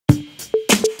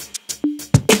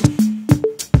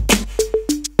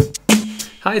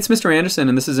Hi, it's Mr. Andersen,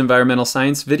 and this is Environmental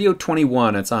Science, video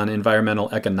 21. It's on environmental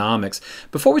economics.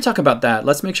 Before we talk about that,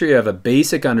 let's make sure you have a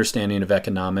basic understanding of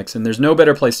economics, and there's no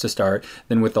better place to start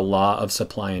than with the law of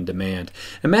supply and demand.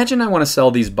 Imagine I want to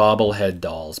sell these bobblehead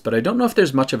dolls, but I don't know if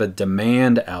there's much of a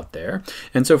demand out there.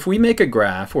 And so if we make a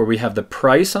graph where we have the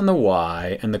price on the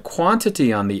Y and the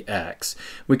quantity on the X,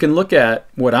 we can look at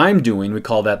what I'm doing, we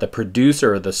call that the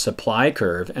producer or the supply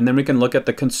curve, and then we can look at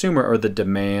the consumer or the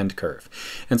demand curve.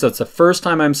 And so it's the first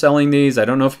time I'm selling these. I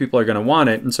don't know if people are going to want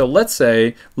it. And so let's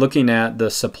say, looking at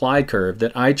the supply curve,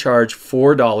 that I charge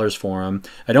 $4 for them.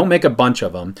 I don't make a bunch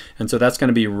of them. And so that's going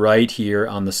to be right here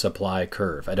on the supply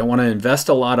curve. I don't want to invest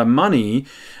a lot of money.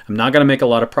 I'm not going to make a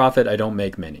lot of profit. I don't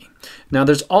make many. Now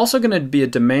there's also going to be a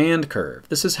demand curve.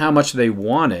 This is how much they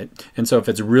want it. And so if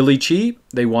it's really cheap,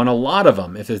 they want a lot of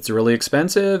them. If it's really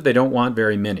expensive, they don't want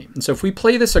very many. And so if we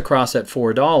play this across at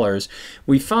 $4,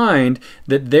 we find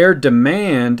that their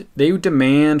demand, they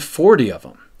demand 40 of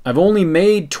them. I've only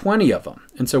made 20 of them.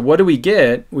 And so what do we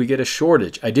get? We get a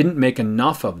shortage. I didn't make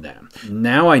enough of them.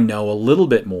 Now I know a little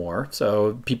bit more.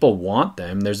 So people want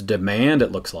them. There's demand,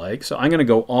 it looks like. So I'm going to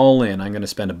go all in. I'm going to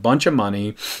spend a bunch of money.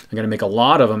 I'm going to make a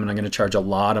lot of them, and I'm going to charge a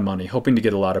lot of money, hoping to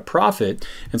get a lot of profit.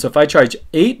 And so if I charge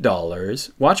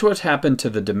 $8, watch what's happened to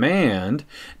the demand.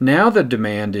 Now the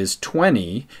demand is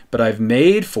 20, but I've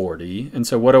made 40. And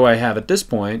so what do I have at this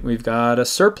point? We've got a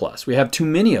surplus. We have too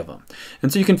many of them.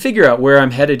 And so you can figure out where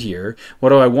I'm headed here. What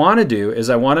do I want to do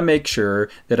is I want to make sure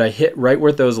that I hit right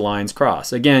where those lines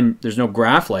cross. Again, there's no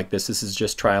graph like this. This is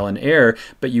just trial and error,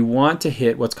 but you want to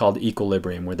hit what's called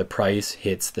equilibrium, where the price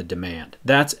hits the demand.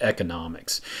 That's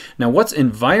economics. Now, what's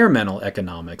environmental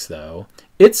economics, though?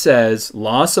 It says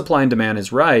law of supply and demand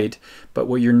is right, but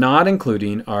what you're not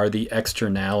including are the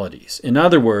externalities. In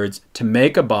other words, to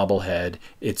make a bobblehead,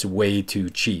 it's way too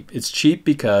cheap. It's cheap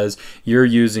because you're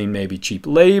using maybe cheap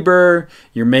labor,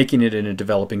 you're making it in a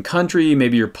developing country,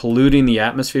 maybe you're polluting the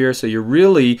atmosphere, so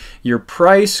your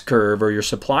price curve or your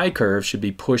supply curve should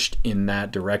be pushed in that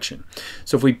direction.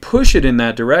 So if we push it in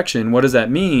that direction, what does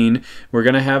that mean? We're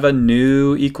going to have a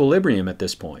new equilibrium at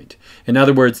this point. In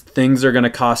other words, things are going to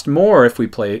cost more if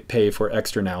we pay for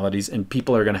externalities, and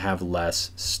people are going to have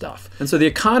less stuff. And so the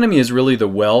economy is really the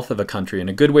wealth of a country, and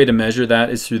a good way to measure that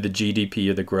is through the GDP,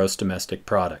 or the gross domestic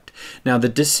product. Now, the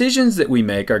decisions that we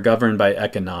make are governed by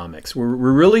economics. What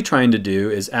we're really trying to do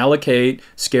is allocate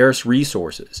scarce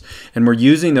resources, and we're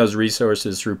using those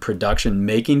resources through production,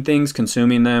 making things,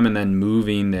 consuming them, and then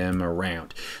moving them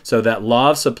around. So that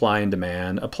law of supply and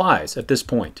demand applies at this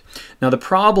point. Now, the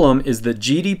problem is that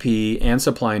GDP and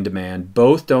supply and demand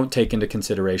both don't take into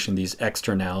consideration these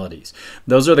externalities.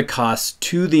 Those are the costs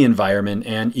to the environment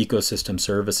and ecosystem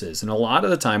services. And a lot of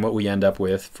the time what we end up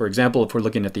with, for example, if we're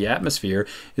looking at the atmosphere,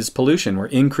 is pollution. We're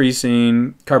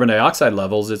increasing carbon dioxide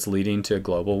levels. It's leading to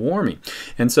global warming.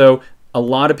 And so a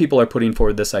lot of people are putting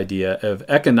forward this idea of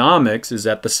economics is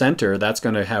at the center. That's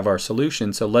going to have our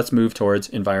solution. So let's move towards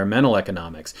environmental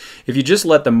economics. If you just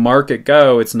let the market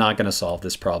go, it's not going to solve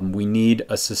this problem. We need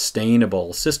a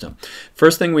sustainable system.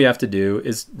 First thing we have to do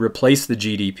is replace the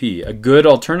GDP. A good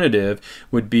alternative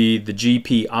would be the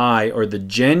GPI, or the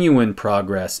Genuine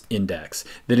Progress Index,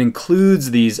 that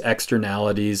includes these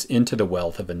externalities into the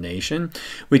wealth of a nation.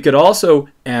 We could also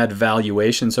add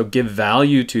valuation, so give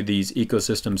value to these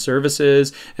ecosystem services.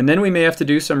 And then we may have to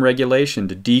do some regulation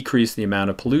to decrease the amount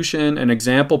of pollution. An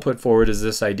example put forward is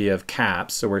this idea of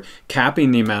caps. So we're capping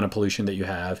the amount of pollution that you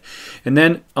have, and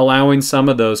then allowing some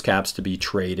of those caps to be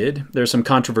traded. There's some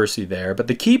controversy there, but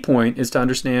the key point is to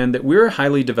understand that we're a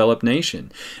highly developed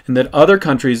nation, and that other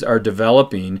countries are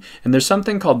developing. And there's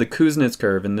something called the Kuznets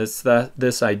curve, and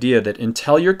this idea that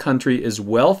until your country is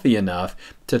wealthy enough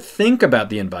to think about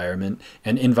the environment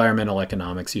and environmental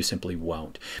economics, you simply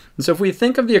won't. And so if we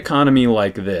think of the economy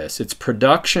like this, it's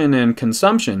production and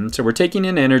consumption. So we're taking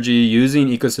in energy, using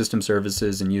ecosystem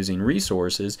services, and using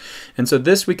resources. And so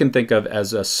this we can think of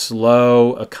as a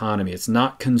slow economy. It's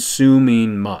not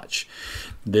consuming much.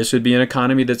 This would be an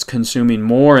economy that's consuming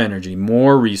more energy,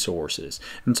 more resources.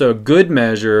 And so a good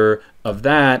measure of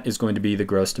that is going to be the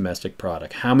gross domestic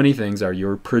product. How many things are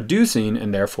you producing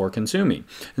and therefore consuming?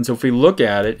 And so if we look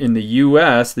at it, in the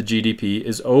US, the GDP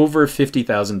is over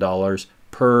 $50,000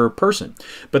 per person.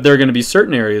 But there are going to be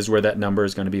certain areas where that number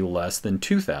is going to be less than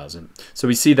 2,000. So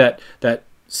we see that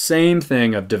same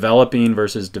thing of developing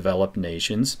versus developed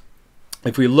nations.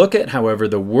 If we look at, however,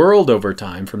 the world over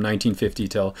time from 1950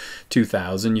 till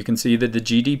 2000, you can see that the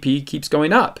GDP keeps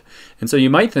going up. And so you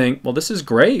might think, well, this is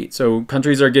great. So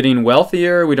countries are getting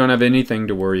wealthier. We don't have anything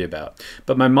to worry about.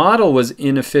 But my model was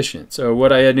inefficient. So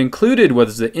what I had included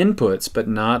was the inputs, but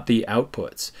not the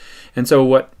outputs. And so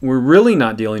what we're really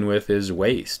not dealing with is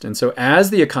waste. And so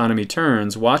as the economy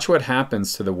turns, watch what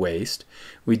happens to the waste.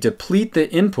 We deplete the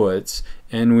inputs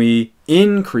and we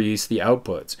increase the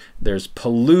outputs. There's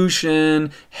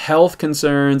pollution, health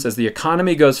concerns. As the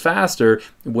economy goes faster,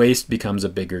 waste becomes a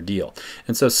bigger deal.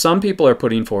 And so some people are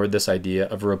putting forward this idea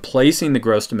of replacing the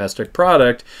gross domestic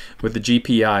product with the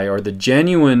GPI, or the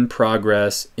Genuine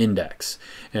Progress Index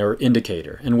or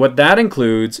indicator. And what that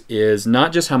includes is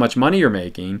not just how much money you're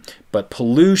making, but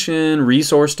pollution,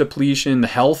 resource depletion, the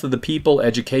health of the people,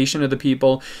 education of the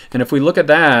people. And if we look at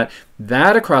that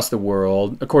across the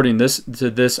world, according to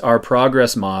this, our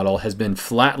progress model has been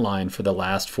flatlined for the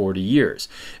last 40 years.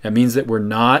 That means that we're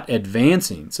not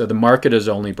advancing. So the market has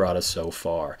only brought us so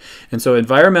far. And so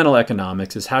environmental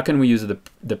economics is how can we use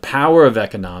the power of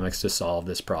economics to solve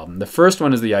this problem. The first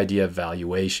one is the idea of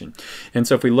valuation. And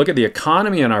so if we look at the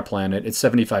economy on our planet, it's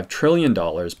 $75 trillion.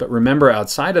 But remember,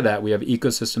 outside of that, we have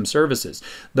ecosystem services.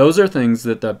 Those are things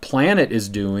that the planet is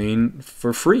doing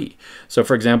for free. So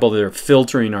for example, they're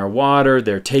filtering our water,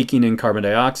 they're taking in carbon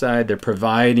dioxide, they're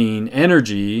providing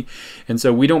energy, and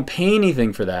so we don't pay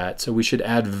anything for that, so we should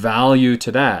add value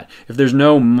to that. If there's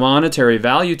no monetary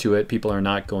value to it, people are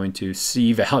not going to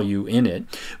see value in it.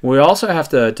 We also have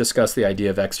to discuss the idea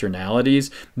of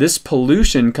externalities. This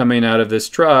pollution coming out of this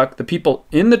truck, the people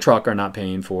in the truck are not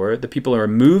paying for it. The people who are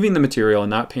moving the material are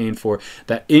not paying for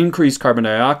that increased carbon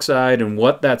dioxide and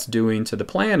what that's doing to the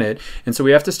planet. And so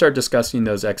we have to start discussing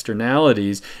those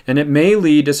externalities, and it may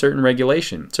lead to certain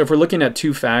regulation. So if we're looking at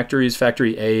two factories,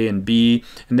 factory A and B,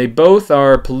 and they both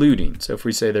are polluting. So if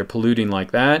we say they're polluting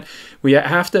like that, we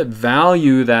have to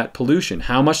value that pollution.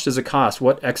 How much does it cost?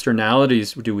 What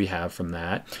externalities do we have from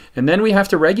that? And then we have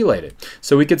to regulate it.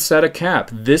 So we could set a cap.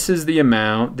 This is the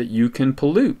amount that you can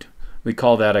pollute. We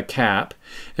call that a cap.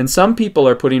 And some people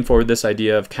are putting forward this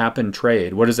idea of cap and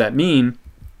trade. What does that mean?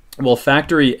 Well,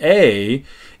 factory A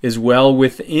is well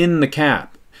within the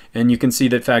cap. And you can see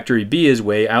that factory B is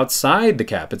way outside the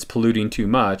cap. It's polluting too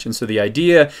much. And so the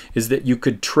idea is that you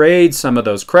could trade some of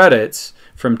those credits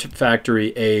from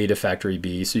factory A to factory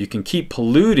B, so you can keep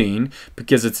polluting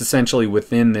because it's essentially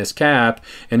within this cap,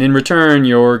 and in return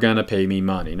you're gonna pay me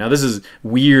money. Now this is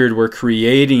weird, we're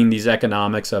creating these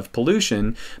economics of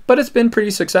pollution, but it's been pretty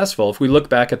successful. If we look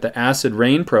back at the acid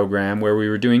rain program where we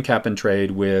were doing cap and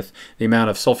trade with the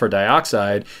amount of sulfur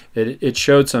dioxide, it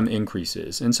showed some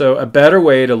increases. And so a better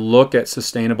way to look at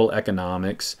sustainable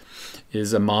economics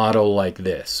is a model like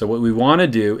this. So what we want to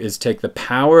do is take the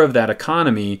power of that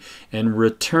economy and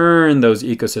return those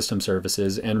ecosystem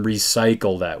services and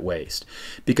recycle that waste.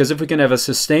 Because if we can have a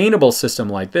sustainable system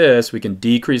like this, we can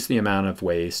decrease the amount of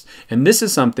waste. And this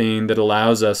is something that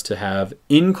allows us to have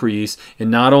increase in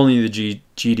not only the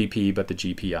GDP, but the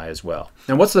GPI as well.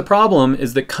 And what's the problem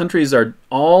is that countries are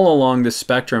all along the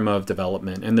spectrum of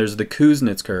development, and there's the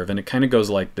Kuznets curve, and it kind of goes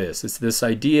like this. It's this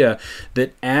idea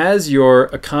that as your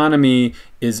economy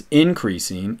is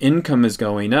increasing, income is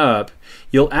going up,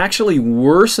 you'll actually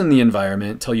worsen the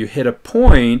environment till you hit a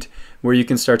point where you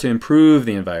can start to improve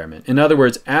the environment. In other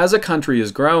words, as a country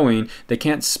is growing, they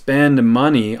can't spend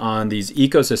money on these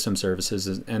ecosystem services,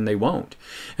 and they won't.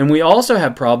 And we also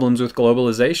have problems with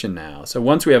globalization now. So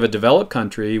once we have a developed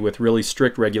country with really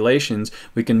strict regulations,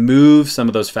 we can move some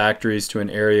of those factories to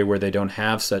an area where they don't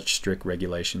have such strict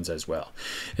regulations as well.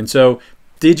 And so,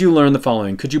 did you learn the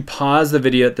following? Could you pause the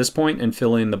video at this point and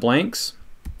fill in the blanks?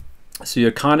 So the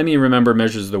economy, remember,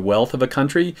 measures the wealth of a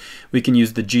country. We can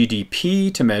use the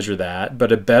GDP to measure that,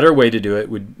 but a better way to do it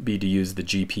would be to use the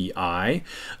GPI.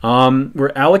 We're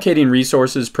allocating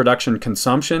resources, production,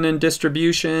 consumption, and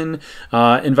distribution.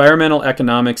 Environmental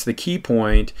economics, the key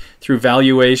point through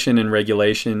valuation and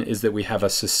regulation is that we have a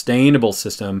sustainable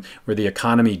system where the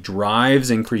economy drives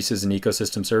increases in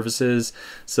ecosystem services.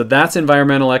 So that's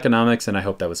environmental economics, and I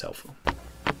hope that was helpful.